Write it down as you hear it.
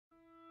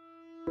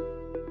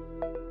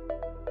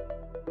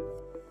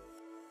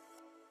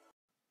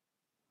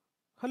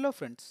Hello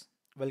friends,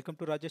 welcome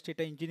to Rajesh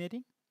Data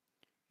Engineering.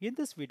 In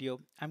this video,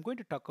 I'm going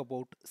to talk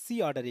about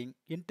C ordering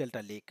in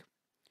Delta Lake.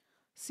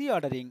 C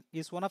ordering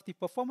is one of the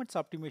performance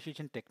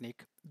optimization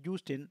technique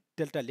used in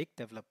Delta Lake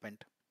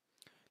development.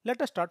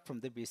 Let us start from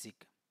the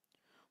basic.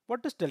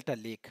 What is Delta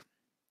Lake?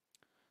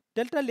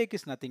 Delta Lake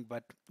is nothing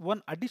but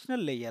one additional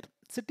layer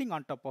sitting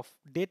on top of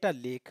data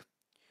lake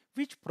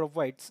which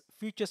provides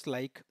features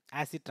like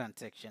ACID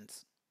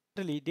transactions.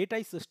 Generally, data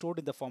is stored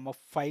in the form of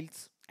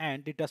files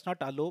and it does not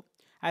allow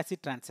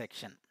ACID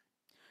transaction.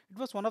 It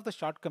was one of the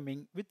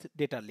shortcomings with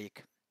data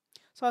lake.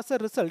 So as a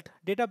result,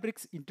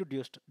 Databricks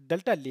introduced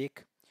Delta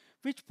Lake,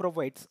 which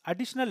provides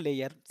additional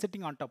layer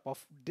sitting on top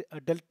of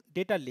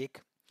data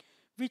lake,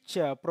 which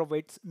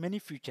provides many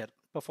feature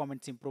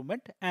performance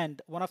improvement,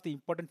 and one of the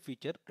important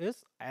feature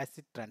is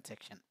ACID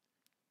transaction.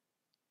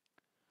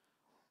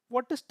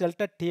 What is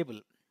Delta table?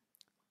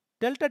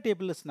 Delta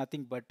table is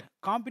nothing but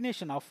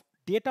combination of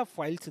data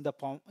files in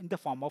the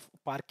form of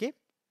Parquet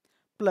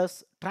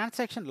plus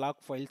transaction log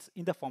files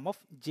in the form of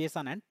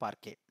JSON and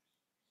Parquet.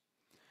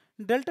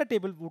 Delta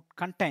table would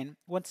contain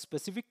one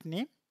specific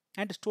name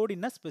and stored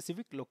in a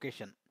specific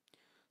location.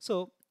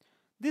 So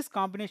this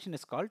combination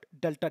is called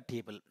Delta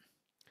table.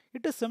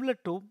 It is similar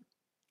to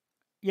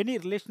any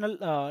relational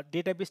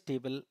database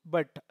table,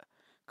 but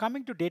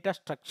coming to data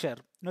structure,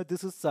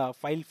 this is a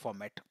file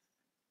format.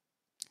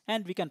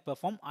 And we can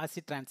perform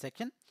ACID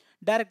transaction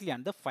directly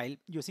on the file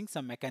using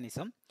some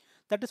mechanism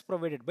that is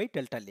provided by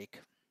Delta Lake.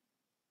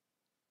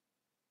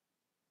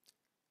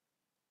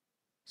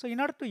 So in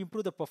order to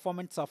improve the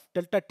performance of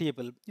Delta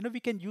table,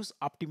 we can use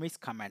optimize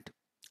command.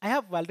 I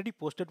have already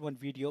posted one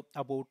video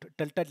about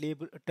Delta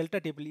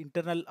table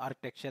internal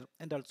architecture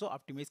and also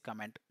optimize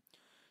command.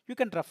 You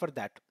can refer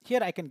that. Here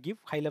I can give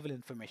high level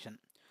information.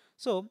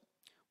 So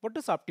what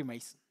is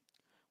optimize?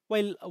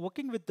 While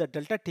working with the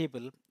Delta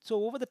table,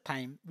 so over the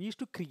time we used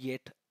to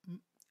create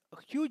a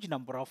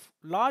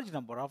large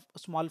number of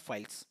small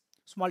files,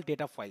 small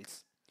data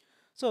files.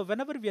 So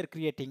whenever we are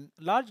creating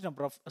large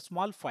number of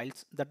small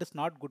files, that is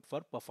not good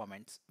for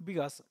performance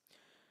because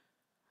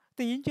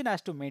the engine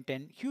has to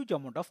maintain huge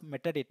amount of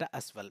metadata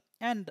as well.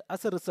 And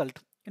as a result,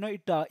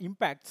 it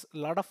impacts a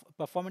lot of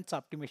performance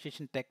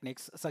optimization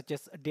techniques such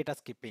as data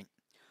skipping.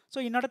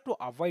 So in order to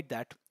avoid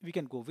that, we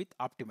can go with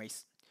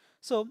optimize.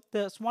 So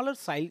the smaller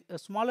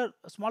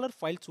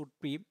files would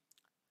be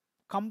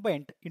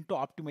combined into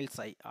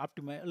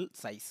optimal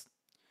size.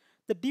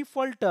 The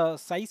default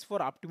size for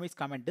optimize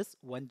command is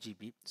 1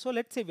 GB. So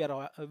let's say we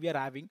are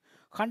having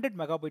 100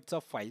 megabytes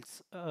of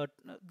files.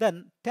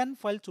 Then 10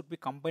 files would be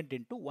combined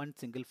into one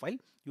single file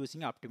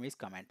using optimize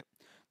command.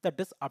 That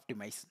is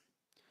optimize.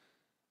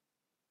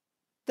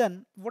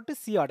 Then what is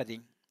C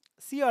ordering?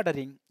 C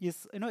ordering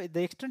is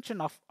the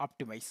extension of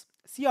optimize.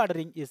 C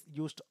ordering is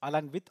used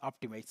along with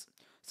optimize.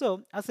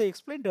 So as I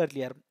explained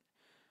earlier,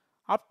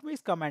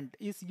 optimize command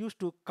is used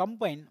to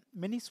combine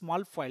many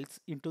small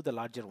files into the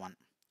larger one.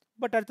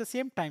 But at the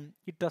same time,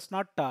 it does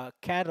not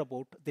care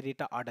about the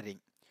data ordering.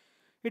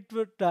 It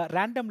would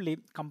randomly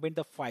combine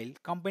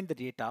the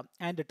data,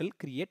 and it will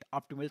create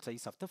optimal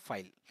size of the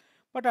file.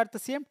 But at the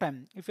same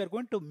time, if you are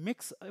going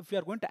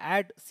to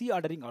add C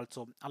ordering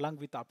also along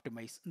with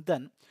optimize,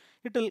 then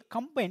it will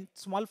combine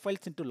small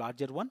files into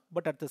larger one,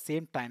 but at the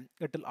same time,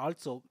 it will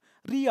also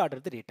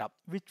reorder the data,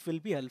 which will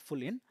be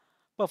helpful in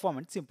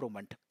performance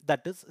improvement.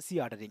 That is C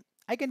ordering.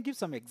 I can give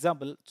some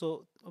example,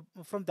 so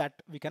from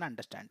that we can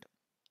understand.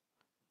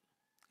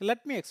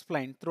 Let me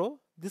explain through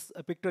this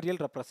pictorial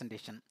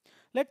representation.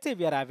 Let's say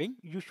we are having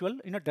usual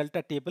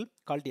delta table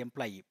called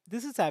employee.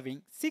 This is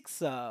having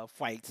 6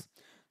 files.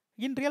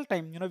 In real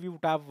time, we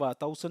would have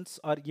thousands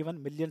or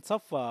even millions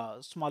of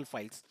small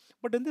files.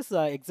 But in this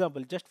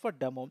example, just for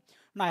demo,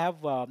 I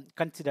have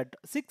considered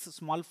 6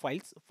 small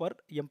files for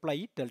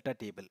employee delta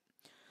table.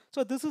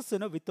 So this is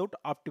without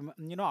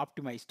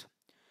optimized.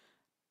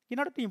 In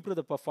order to improve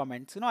the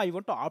performance, I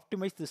want to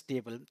optimize this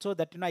table so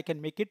that I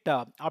can make it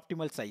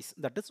optimal size,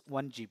 that is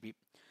 1 GB.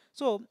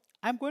 So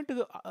I'm going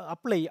to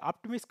apply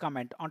optimize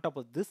command on top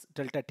of this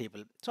delta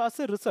table. So as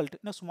a result,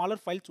 smaller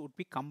files would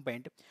be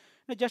combined.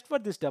 Just for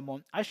this demo,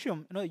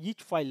 assume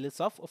each file is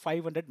of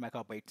 500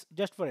 megabytes.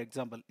 Just for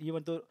example,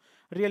 even though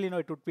really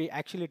it would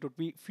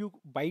be few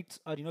bytes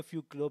or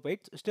few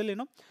kilobytes. Still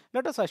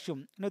let us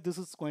assume this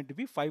is going to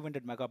be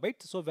 500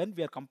 megabytes. So when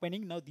we are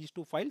combining these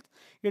two files,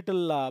 it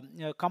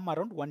will come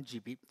around 1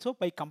 GB. So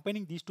by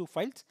combining these two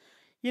files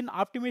in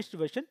optimized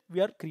version,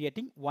 we are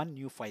creating one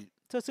new file.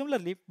 So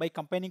similarly, by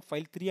combining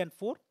file 3 and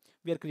 4,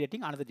 we are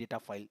creating another data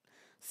file.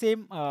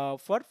 Same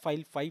for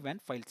file 5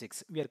 and file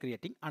 6, we are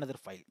creating another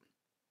file.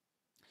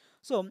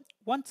 So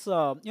once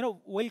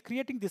while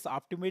creating this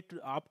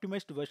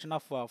optimized version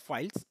of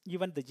files,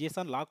 even the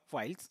JSON log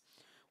files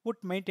would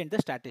maintain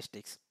the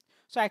statistics.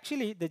 So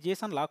actually the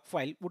JSON log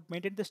file would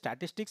maintain the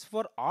statistics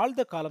for all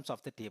the columns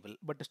of the table.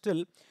 But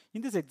still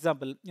in this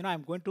example,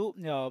 I'm going to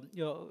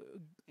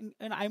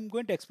and I'm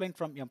going to explain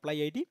from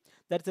employee ID.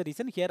 That's the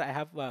reason here I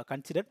have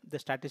considered the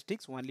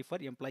statistics only for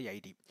employee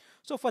ID.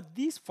 So for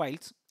these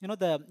files,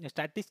 the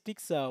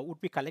statistics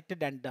would be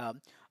collected and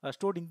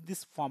stored in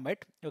this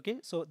format. Okay,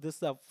 so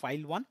this is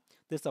file 1,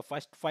 this is the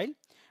first file.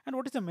 And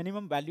what is the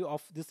minimum value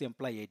of this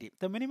employee ID?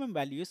 The minimum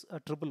value is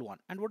 111.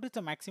 And what is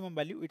the maximum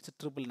value? It's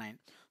 999.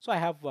 So I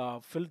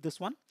have filled this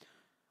one.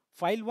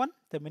 File 1,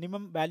 the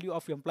minimum value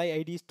of employee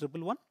ID is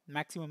 111,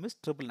 maximum is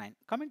 999.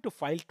 Coming to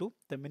file 2,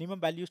 the minimum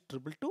value is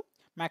 222,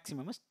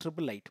 maximum is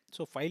 888.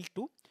 So file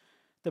 2,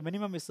 the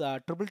minimum is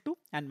 222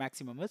 and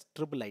maximum is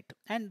 888.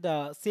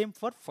 And same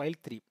for file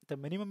 3, the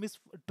minimum is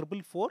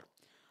 444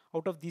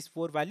 out of these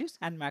 4 values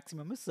and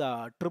maximum is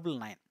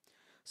 999.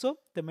 So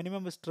the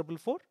minimum is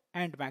 444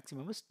 and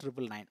maximum is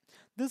 999.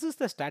 This is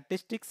the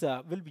statistics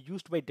will be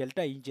used by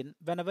Delta Engine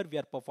whenever we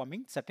are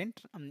performing certain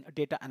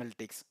data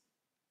analytics.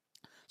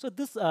 So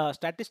this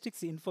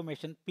statistics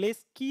information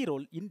plays key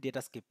role in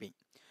data skipping.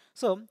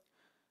 So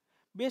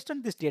based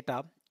on this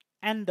data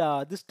and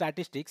this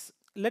statistics,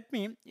 let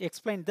me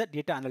explain the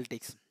data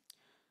analytics.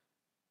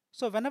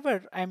 So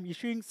whenever I am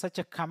issuing such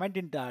a command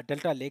in the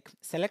Delta Lake,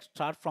 select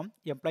star from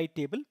employee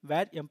table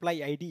where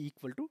employee ID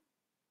equal to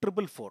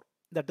 444.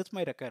 That is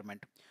my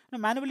requirement. Now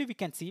manually we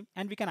can see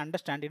and we can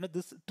understand,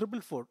 this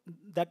 444,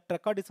 that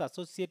record is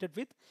associated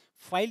with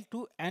file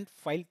 2 and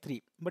file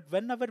 3. But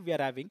whenever we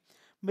are having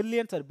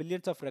millions or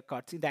billions of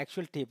records in the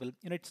actual table,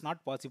 it's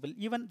not possible.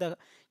 Even the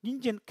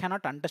engine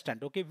cannot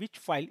understand, okay, which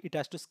file it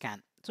has to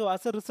scan. So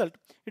as a result,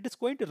 it is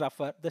going to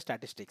refer the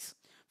statistics.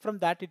 From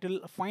that, it will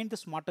find the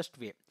smartest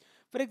way.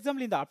 For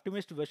example, in the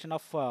optimized version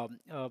of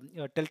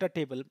Delta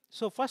table,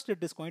 so first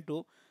it is going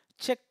to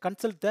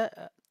consult the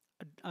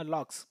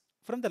logs.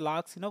 From the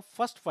logs,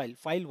 first file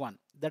 1,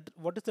 that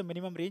what is the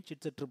minimum range?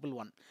 It's a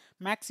 111.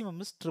 Maximum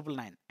is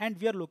 999.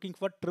 And we are looking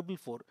for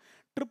 444.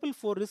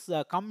 444 is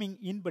coming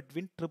in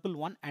between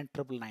 111 and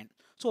 999.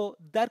 So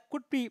there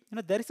could be,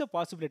 there is a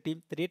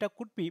possibility the data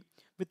could be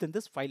within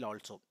this file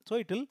also. So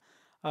it will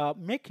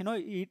make,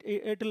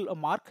 it will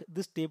mark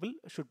this table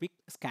should be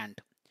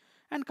scanned.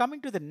 And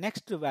coming to the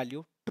next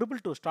value,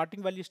 222,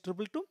 starting value is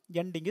 222,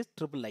 ending is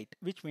 888,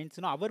 which means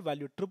our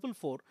value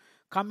 444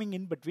 coming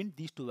in between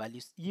these two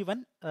values.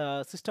 Even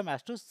system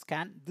has to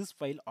scan this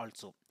file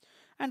also.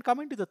 And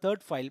coming to the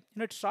third file,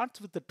 it starts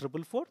with the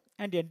 444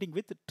 and ending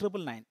with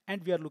 999,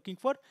 and we are looking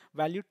for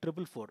value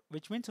 444,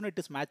 which means it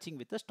is matching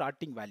with the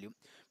starting value,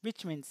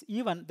 which means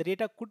even the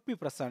data could be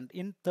present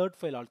in third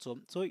file also.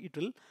 So it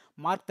will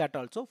mark that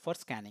also for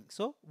scanning.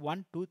 So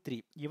 1, 2,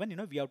 3.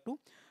 Even we have to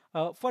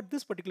for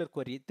this particular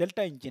query,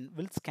 Delta Engine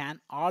will scan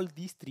all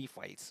these 3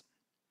 files.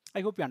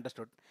 I hope you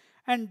understood.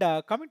 And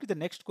coming to the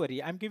next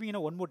query, I'm giving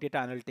one more data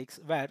analytics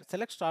where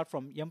select star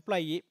from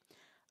employee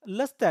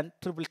less than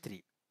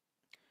 333.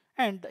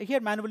 And here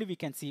manually we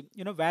can see,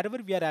 wherever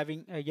we are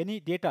having any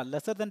data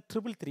lesser than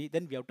 333,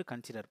 then we have to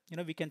consider.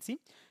 We can see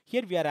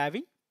here we are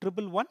having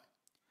 111,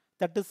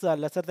 that is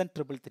lesser than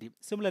 333.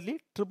 Similarly,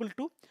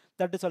 222,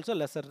 that is also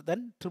lesser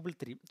than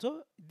 333.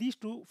 So these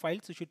two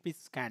files should be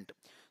scanned.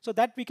 So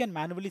that we can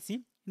manually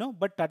see,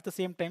 but at the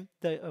same time,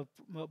 the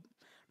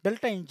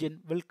Delta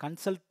Engine will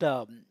consult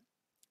the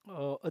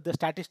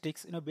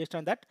statistics, based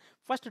on that.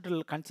 First, it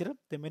will consider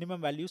the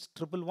minimum values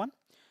 111.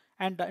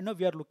 And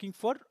we are looking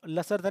for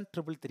lesser than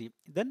 333.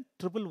 Then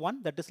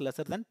 111, that is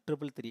lesser than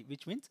 333,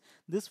 which means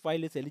this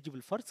file is eligible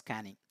for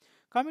scanning.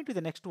 Coming to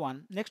the next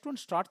one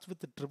starts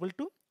with the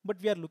 222, but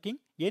we are looking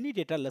any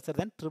data lesser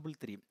than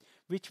 333,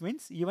 which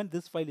means even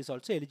this file is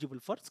also eligible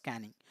for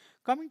scanning.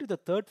 Coming to the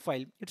third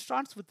file, it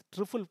starts with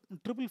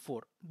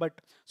 444, but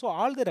so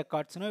all the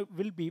records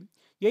will be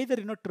either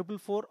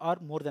 444 or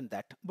more than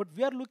that. But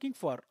we are looking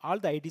for all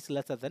the IDs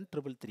lesser than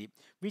 333,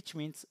 which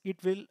means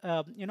it will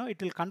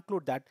it will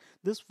conclude that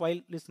this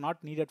file is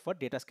not needed for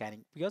data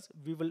scanning because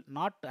we will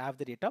not have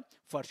the data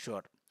for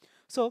sure.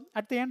 So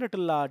at the end, it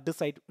will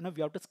decide,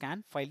 we have to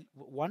scan file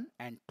 1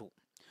 and 2.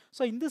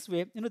 So in this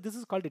way, this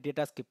is called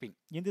data skipping.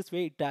 In this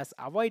way, it has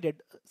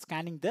avoided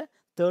scanning the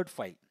third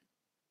file.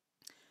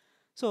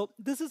 So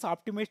this is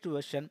optimized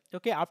version.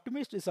 Okay,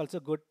 optimized is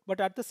also good, but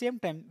at the same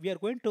time, we are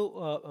going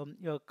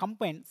to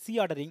combine C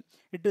ordering.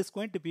 It is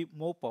going to be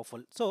more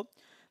powerful. So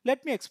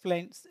let me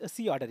explain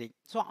C ordering.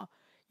 So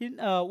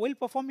while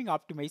performing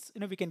optimize,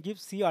 we can give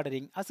C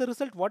ordering. As a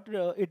result, what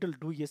it will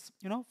do is,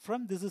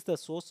 from this is the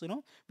source,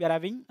 we are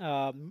having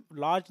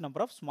large number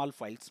of small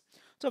files.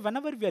 So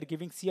whenever we are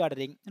giving C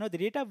ordering, the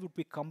data would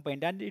be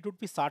combined and it would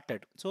be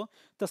sorted. So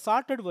the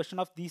sorted version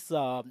of these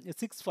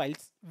 6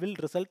 files will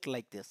result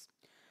like this.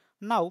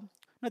 Now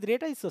the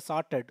data is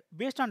sorted.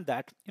 Based on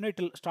that, it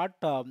will start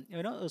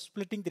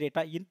splitting the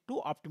data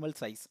into optimal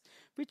size,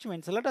 which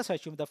means let us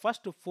assume the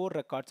first 4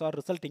 records are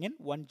resulting in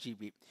 1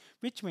 GB,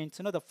 which means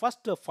the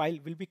first file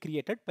will be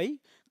created by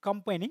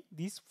combining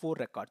these 4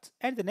 records,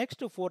 and the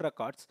next 4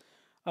 records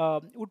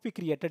would be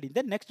created in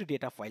the next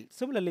data file.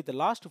 Similarly, the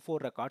last 4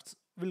 records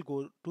will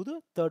go to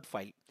the third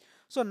file.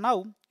 So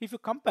now, if you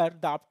compare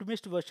the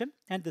optimized version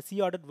and the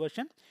C-ordered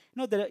version,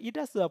 it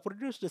has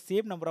produced the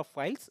same number of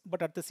files,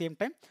 but at the same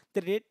time,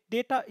 the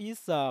data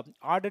is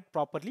ordered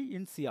properly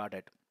in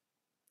C-ordered.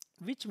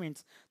 which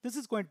means this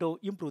is going to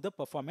improve the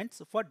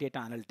performance for data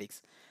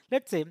analytics.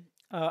 Let's say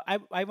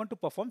I want to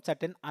perform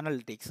certain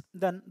analytics,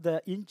 then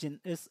the engine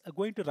is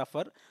going to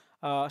refer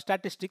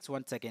statistics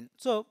once again.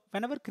 So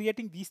whenever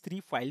creating these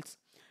three files,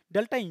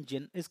 Delta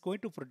engine is going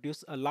to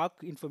produce a log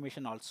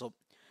information also.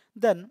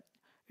 Then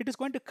it is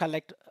going to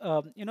collect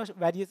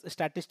various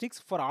statistics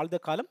for all the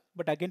column,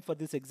 but again for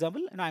this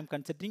example I'm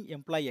considering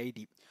employee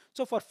ID.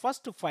 So for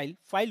first file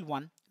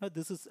 1,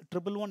 this is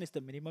 111 is the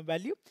minimum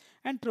value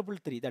and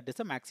 333 that is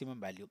the maximum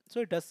value,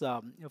 so it has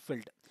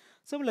filled.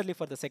 Similarly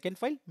for the second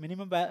file,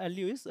 minimum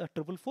value is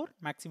 444,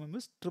 maximum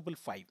is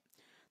 555.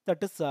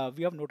 That is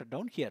we have noted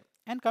down here.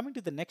 And coming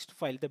to the next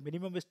file, the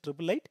minimum is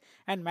 888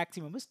 and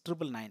maximum is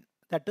 999.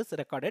 That is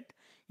recorded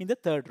in the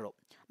third row.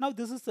 Now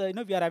this is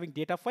we are having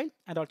data file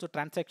and also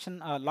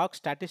transaction log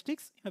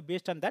statistics.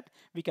 Based on that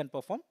we can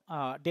perform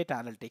data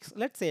analytics.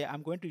 Let's say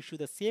I'm going to issue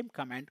the same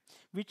command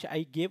which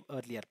I gave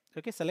earlier.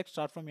 Okay, select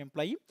start from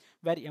employee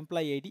where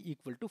employee ID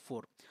equal to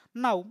 4.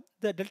 Now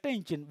the Delta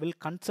engine will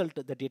consult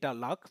the data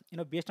log.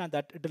 Based on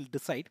that it will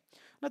decide.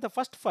 Now the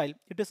first file,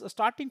 it is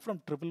starting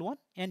from 111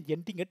 and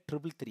ending at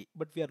 333,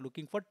 but we are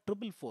looking for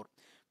 444,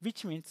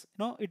 which means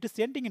it is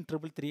ending in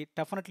 333.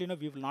 Definitely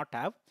we will not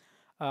have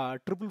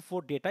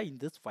 444 data in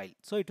this file,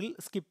 so it will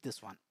skip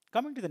this one.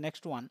 Coming to the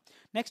next one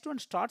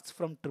starts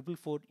from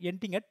 444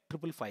 ending at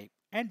 555,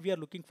 and we are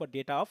looking for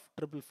data of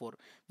 444,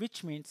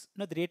 which means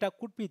the data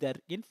could be there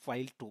in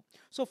file 2,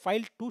 so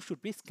file 2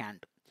 should be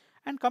scanned.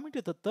 And coming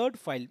to the third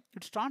file,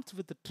 it starts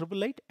with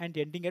 888 and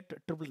ending at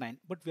 999,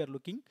 but we are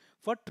looking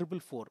for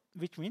 444,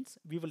 which means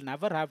we will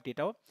never have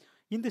data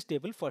in this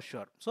table for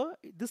sure, so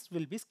this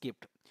will be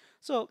skipped.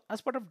 So as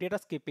part of data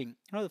skipping,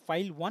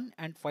 file 1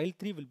 and file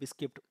 3 will be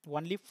skipped,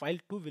 only file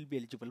 2 will be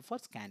eligible for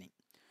scanning.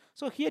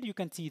 So here you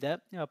can see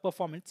the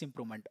performance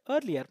improvement.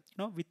 Earlier,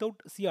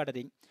 without C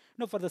ordering,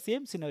 for the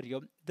same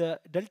scenario, the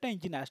Delta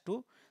engine has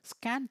to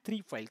scan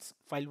 3 files,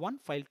 file 1,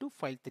 file 2,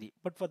 file 3.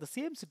 But for the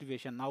same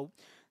situation now,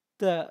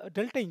 the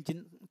Delta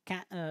engine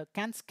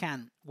can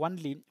scan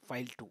only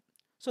file 2.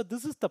 So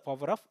this is the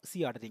power of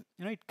C ordering.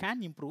 It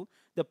can improve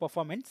the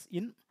performance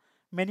in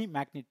many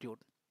magnitude.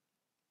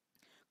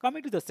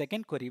 Coming to the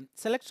second query,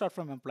 select start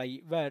from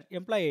employee where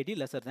employee ID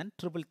lesser than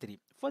 333.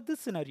 For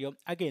this scenario,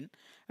 again,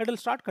 it will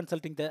start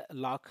consulting the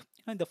log.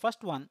 In the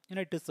first one,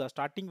 it is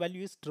starting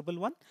value is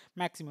 111,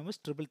 maximum is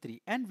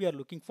 333, and we are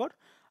looking for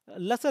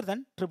lesser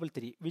than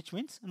 333, which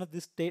means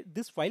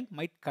this file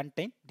might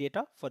contain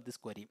data for this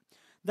query.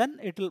 Then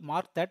it will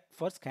mark that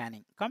for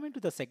scanning. Coming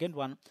to the second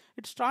one,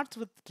 it starts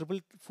with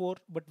 444,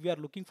 but we are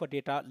looking for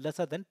data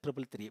lesser than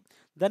 333.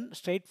 Then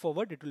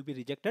straightforward it will be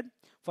rejected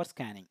for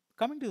scanning.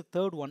 Coming to the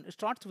third one, it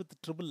starts with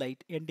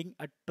 888 ending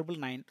at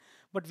 999,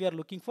 but we are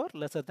looking for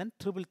lesser than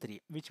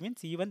 333, which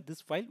means even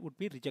this file would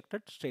be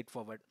rejected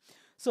straightforward.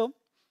 So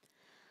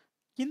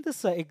in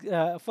this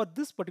for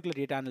this particular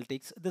data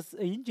analytics, this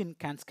engine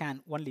can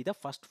scan only the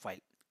first file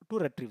to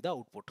retrieve the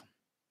output.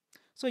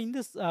 So in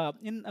this,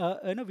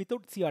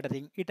 without C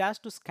ordering, it has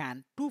to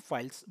scan 2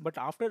 files, but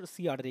after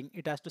C ordering,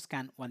 it has to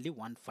scan only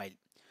 1 file.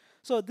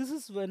 So this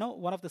is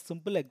one of the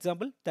simple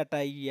example that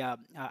I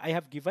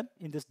have given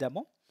in this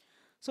demo.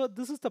 So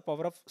this is the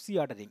power of C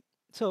ordering.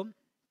 So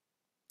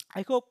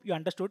I hope you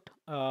understood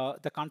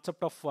the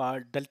concept of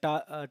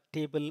Delta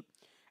table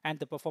and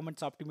the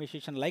performance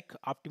optimization like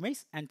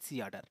optimize and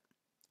C order.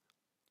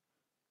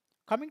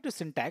 Coming to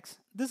syntax,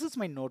 this is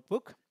my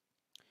notebook.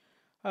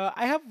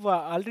 I have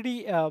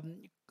already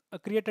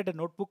created a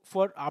notebook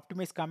for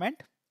optimize command.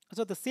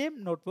 So the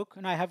same notebook,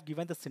 and I have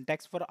given the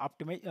syntax for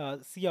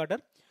optimize C order.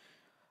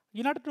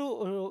 In order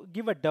to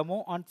give a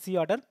demo on C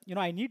order,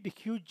 I need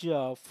a huge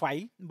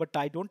file, but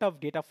I don't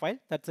have data file.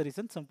 That's the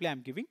reason simply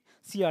I'm giving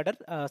C order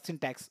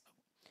syntax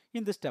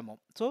in this demo.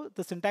 So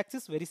the syntax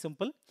is very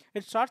simple.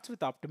 It starts with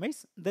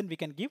optimize, then we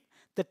can give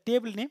the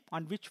table name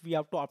on which we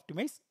have to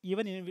optimize.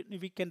 Even if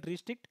we can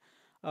restrict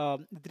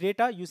the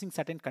data using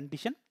certain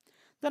condition.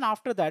 Then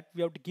after that,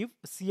 we have to give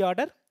C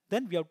order.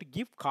 Then we have to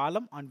give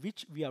column on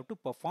which we have to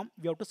perform.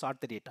 We have to sort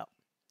the data.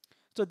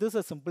 So this is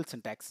a simple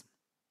syntax.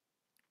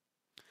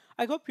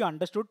 I hope you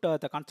understood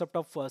the concept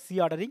of C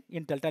ordering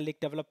in Delta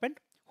Lake development.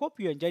 Hope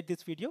you enjoyed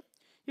this video.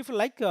 If you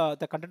like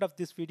the content of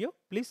this video,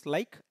 please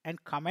like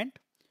and comment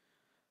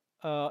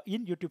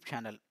in YouTube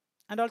channel.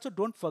 And also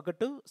don't forget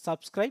to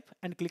subscribe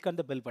and click on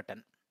the bell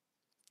button.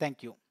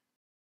 Thank you.